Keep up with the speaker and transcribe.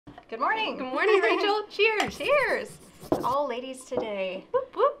Good morning. Good morning, Rachel. Cheers. Cheers. It's all ladies today.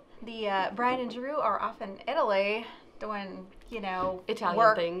 Whoop, whoop. The Brian and Drew are off in Italy doing,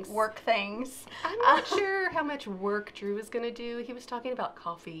 Italian work things. I'm not sure how much work Drew is going to do. He was talking about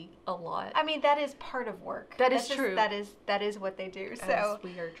coffee a lot. I mean, that is part of work. That's true. That is what they do. So as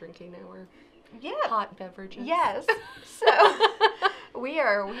we are drinking our hot beverages. Yes. So we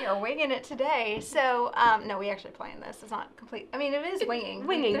are winging it today. So no, we actually planned this. It's not complete. I mean, it is winging.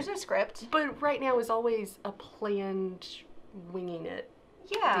 There's no script. But right now is always a planned winging it.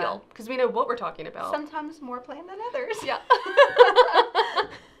 Yeah. Deal, because we know what we're talking about. Sometimes more planned than others. Yeah.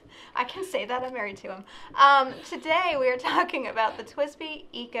 I can say that. I'm married to him. Today we are talking about the TWSBI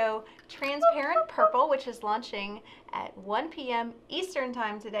ECO Transparent Purple, which is launching at 1 p.m. Eastern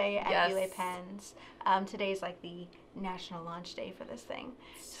time today at Goulet pens. Today's like the national launch day for this thing.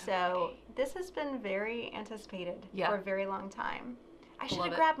 So this has been very anticipated for a very long time. I should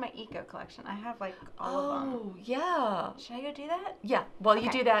have grabbed my Eco collection. I have like all of them. Oh, yeah. Should I go do that? Yeah. While you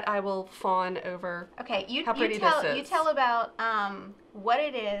do that, I will fawn over how pretty this is. You tell about what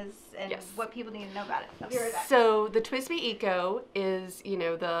it is and what people need to know about it. I'll be right back. So the TWSBI ECO is,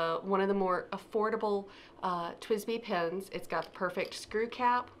 one of the more affordable TWSBI pens. It's got the perfect screw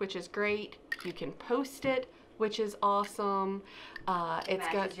cap, which is great. You can post it, which is awesome. It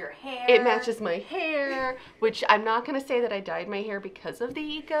matches your hair. It matches my hair, which I'm not going to say that I dyed my hair because of the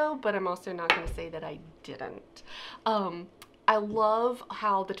ECO, but I'm also not going to say that I didn't. I love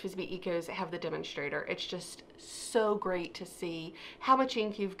how the TWSBI ECOs have the demonstrator. It's just so great to see how much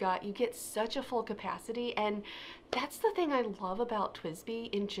ink you've got. You get such a full capacity, and that's the thing I love about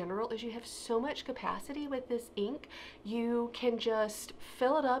TWSBI in general is you have so much capacity with this ink. You can just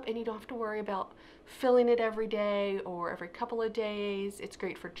fill it up and you don't have to worry about filling it every day or every couple of days. It's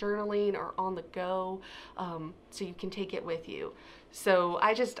great for journaling or on the go, so you can take it with you. So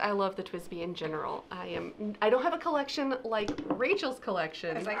I love the TWSBI in general. I don't have a collection like Rachel's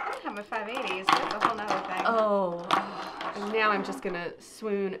collection. I was like, I don't have a 580s. That's a whole nother thing. Oh, and now I'm just gonna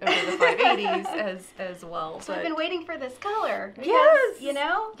swoon over the 580s as well. So I've been waiting for this color. Because,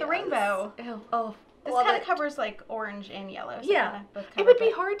 Yes. The rainbow. Oh. This kind of covers like orange and yellow. So it would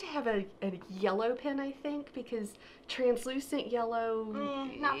be hard to have a yellow pen, I think, because translucent yellow...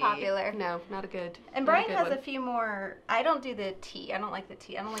 not popular. No, not a good And Brian has a few more... I don't do the T. I don't like the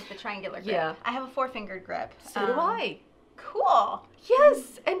T. I don't like the triangular grip. Yeah. I have a 4-fingered grip. So do I. Cool.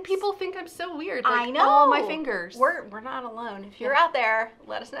 Yes, and people think I'm so weird. Like, I know. all my fingers. We're not alone. If you're out there,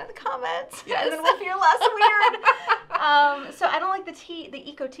 let us know in the comments. Yes. And then we'll feel less weird. So I don't like the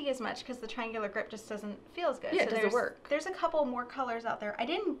Eco T as much because the triangular grip just doesn't feel as good. Yeah, so it doesn't work. There's a couple more colors out there. I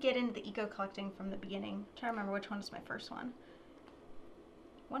didn't get into the Eco collecting from the beginning. I'm trying to remember which one was my first one.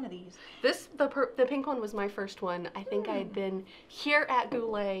 One of these. The pink one was my first one. I think I had been here at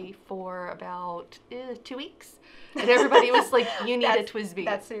Goulet for about 2 weeks. And everybody was like, you need a TWSBI.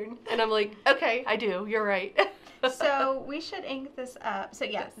 That's soon. And I'm like, okay, I do. You're right. So we should ink this up. So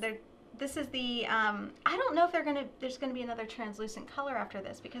this is the, I don't know if there's going to be another translucent color after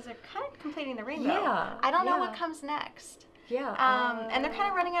this because they're kind of completing the rainbow. Yeah. I don't know what comes next. Yeah. And they're kind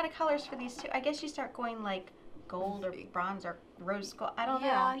of running out of colors for these two. I guess you start going like gold or bronze or rose gold. I don't know.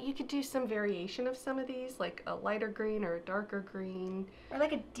 Yeah, you could do some variation of some of these, like a lighter green or a darker green. Or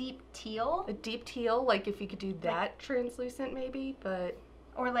like a deep teal. A deep teal, like if you could do that translucent maybe, but...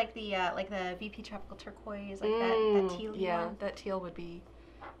 Or like the VP Tropical Turquoise, like that teal one. Yeah, that teal would be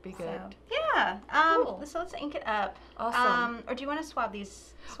good. So, yeah. Cool. So let's ink it up. Awesome. Or do you want to swab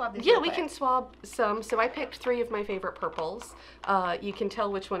these? Yeah, we can swab some. So I picked 3 of my favorite purples. You can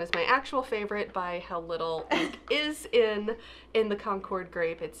tell which one is my actual favorite by how little ink is in the Concord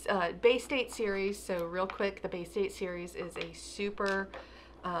grape. It's Bay State series. So real quick, the Bay State series is a super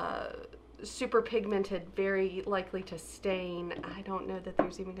pigmented, very likely to stain. I don't know that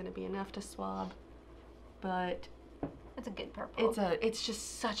there's even going to be enough to swab, but it's a good purple. It's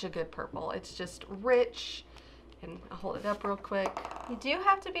just such a good purple. It's just rich, and I'll hold it up real quick. You do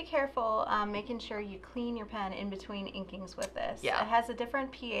have to be careful making sure you clean your pen in between inkings with this. Yeah. It has a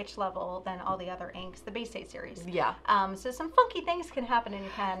different pH level than all the other inks, the Bay State series. Yeah. So some funky things can happen in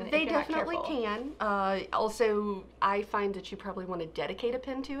your pen. They definitely can. Also, I find that you probably want to dedicate a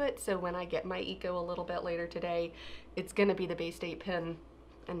pen to it. So when I get my Eco a little bit later today, it's going to be the Bay State pen,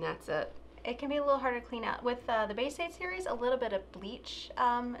 and that's it. It can be a little harder to clean out. With the Bay State series, a little bit of bleach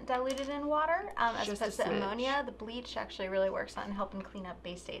diluted in water as opposed to ammonia. The bleach actually really works on helping clean up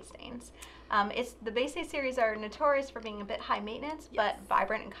Bay State stains. The Bay State series are notorious for being a bit high maintenance, but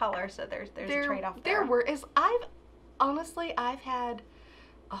vibrant in color, so there's a trade-off there. I've had,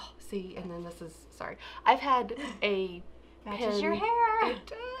 I've had a Matches pen. your hair. It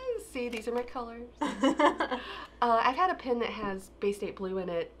does. See, these are my colors. I've had a pen that has Bay State Blue in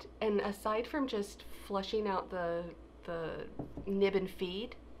it, and aside from just flushing out the nib and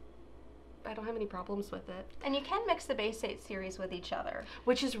feed, I don't have any problems with it. And you can mix the Bay State series with each other,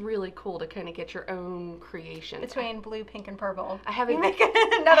 which is really cool to kind of get your own creation. Between blue, pink, and purple. I haven't make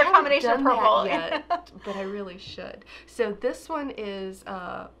another combination of purple yet, but I really should. So this one is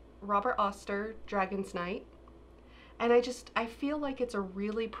Robert Oster, Dragon's Night. And I feel like it's a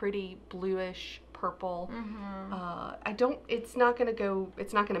really pretty bluish purple. It's not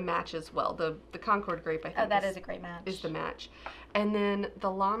gonna match as well. The Concord grape, I think. Oh, that is a great match. Is the match. And then the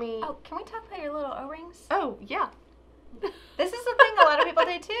Lamy. Oh, can we talk about your little O-rings? Oh, yeah. This is the thing a lot of people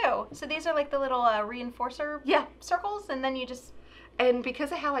do too. So these are like the little reinforcer circles, and then you just... And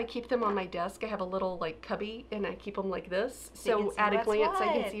because of how I keep them on my desk, I have a little like cubby, and I keep them like this. So at a glance,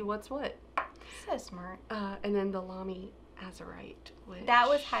 I can see what's what. So smart. And then the Lamy Azurite. Which... That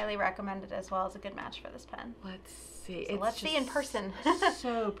was highly recommended as well as a good match for this pen. Let's see. So let's see in person.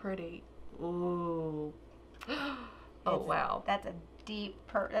 So pretty. Ooh. Oh, wow. That's a deep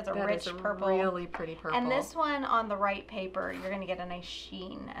that's a rich purple. Really pretty purple. And this one on the right paper, you're going to get a nice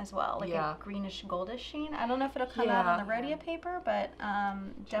sheen as well, like a greenish goldish sheen. I don't know if it'll come out on the Rhodia paper, but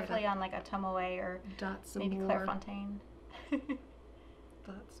definitely on like a Tomoe or maybe Clairefontaine.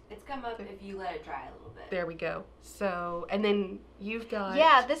 It's come up if you let it dry a little bit. There we go. So, and then you've got...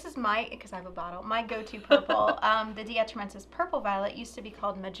 Yeah, this is because I have a bottle, my go-to purple. The Diatramentis Purple Violet used to be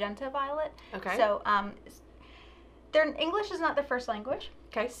called Magenta Violet. Okay. So, English is not their first language.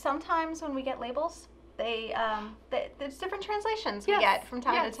 Okay. Sometimes when we get labels, there's different translations we get from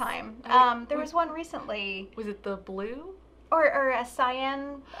time to time. There was one recently. Was it the blue? Or a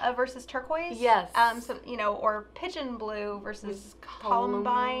cyan versus turquoise. Yes. Or pigeon blue versus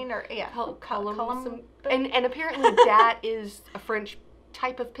columbine or columbine. And apparently that is a French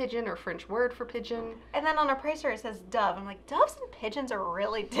type of pigeon or French word for pigeon. And then on our pricer it says dove. I'm like, doves and pigeons are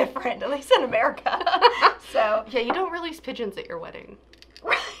really different, at least in America. So yeah, you don't release pigeons at your wedding.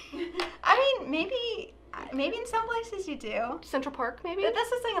 I mean, maybe in some places you do. Central Park, maybe? That's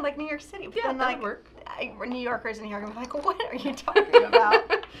the thing, like New York City. But then, that would work. New Yorkers in here are going to be like, what are you talking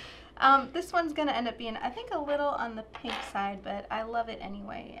about? This one's going to end up being, I think, a little on the pink side, but I love it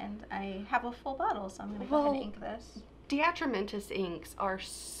anyway. And I have a full bottle, so I'm going to go ahead and ink this. Diatramentis inks are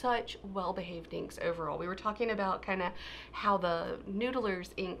such well-behaved inks overall. We were talking about kind of how the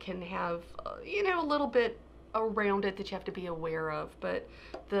Noodler's ink can have, a little bit around it that you have to be aware of, but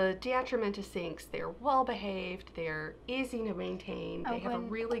the Diatramentis inks, they're well behaved, they're easy to maintain, they have a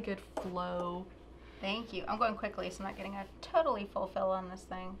really good flow. Thank you. I'm going quickly so I'm not getting a totally full fill on this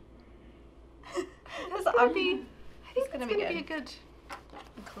thing. I think it's going to be a good...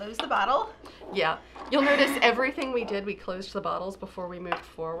 Close the bottle. Yeah. You'll notice everything we did, we closed the bottles before we moved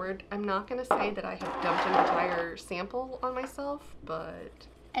forward. I'm not going to say that I have dumped an entire sample on myself, but...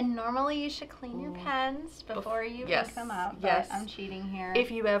 And normally you should clean your pens before you ink them up, but I'm cheating here.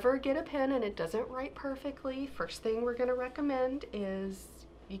 If you ever get a pen and it doesn't write perfectly, first thing we're going to recommend is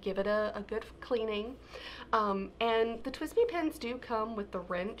you give it a good cleaning. And the TWSBI pens do come with the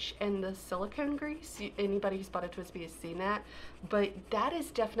wrench and the silicone grease. Anybody who's bought a TWSBI has seen that, but that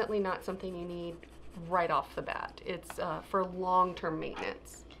is definitely not something you need right off the bat. It's for long-term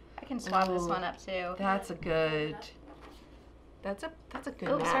maintenance. I can swab this one up too. That's a good... That's a good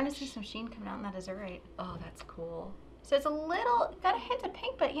match. I'm starting to see some sheen coming out in that Azurite. Oh, that's cool. So it's got a hint of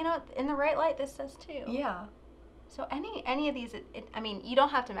pink, but in the right light, this does too. Yeah. So any of these, I mean, you don't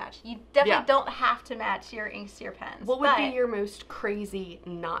have to match. You definitely don't have to match your inks to your pens. What would be your most crazy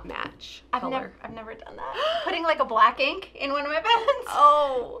not match color? I've never done that. Putting like a black ink in one of my pens.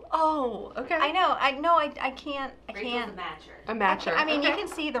 Oh, okay. I know. I can't. Rachel's a matcher. A matcher. I mean, you can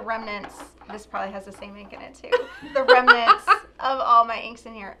see the remnants. This probably has the same ink in it too. The remnants of all my inks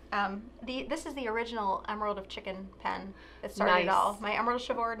in here. This is the original Emerald of Chicken pen that started it all. My Emerald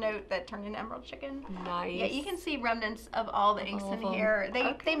Chivor note that turned into Emerald Chicken. Nice. Yeah, you can see remnants of all the inks in here.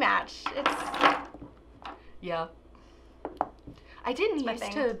 They match. Yeah. I didn't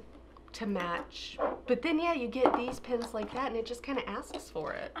used to match, but then you get these pens like that, and it just kind of asks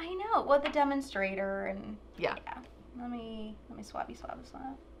for it. I know. Well, the demonstrator and yeah. Let me swab this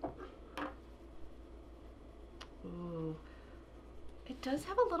one up. Ooh. It does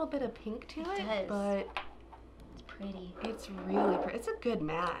have a little bit of pink to it, but it's pretty. It's really pretty. It's a good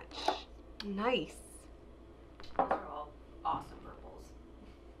match. Nice. Those are all awesome purples.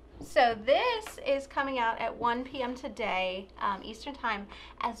 So this is coming out at 1 p.m. today, Eastern Time,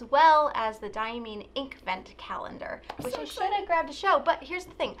 as well as the Diamine Ink Vent calendar, which I should have grabbed to show. But here's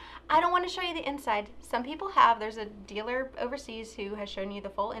the thing. I don't want to show you the inside. Some people have. There's a dealer overseas who has shown you the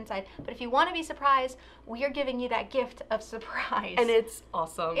full inside. But if you want to be surprised, we are giving you that gift of surprise. And it's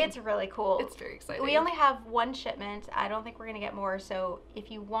awesome. It's really cool. It's very exciting. We only have one shipment. I don't think we're going to get more. So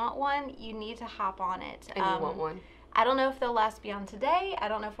if you want one, you need to hop on it. And you want one. I don't know if they'll last beyond today. I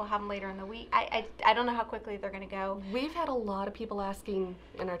don't know if we'll have them later in the week. I don't know how quickly they're going to go. We've had a lot of people asking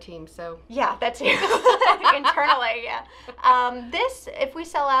in our team, so. Yeah, that too. Internally, yeah. This, if we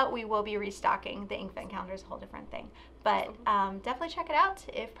sell out, we will be restocking. The ink vent calendar is a whole different thing. But definitely check it out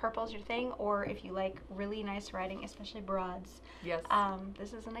if purple's your thing, or if you like really nice writing, especially broads. Yes.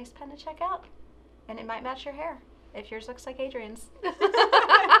 This is a nice pen to check out. And it might match your hair if yours looks like Adrianne's.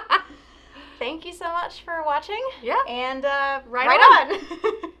 Thank you so much for watching. Yeah. And right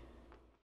on.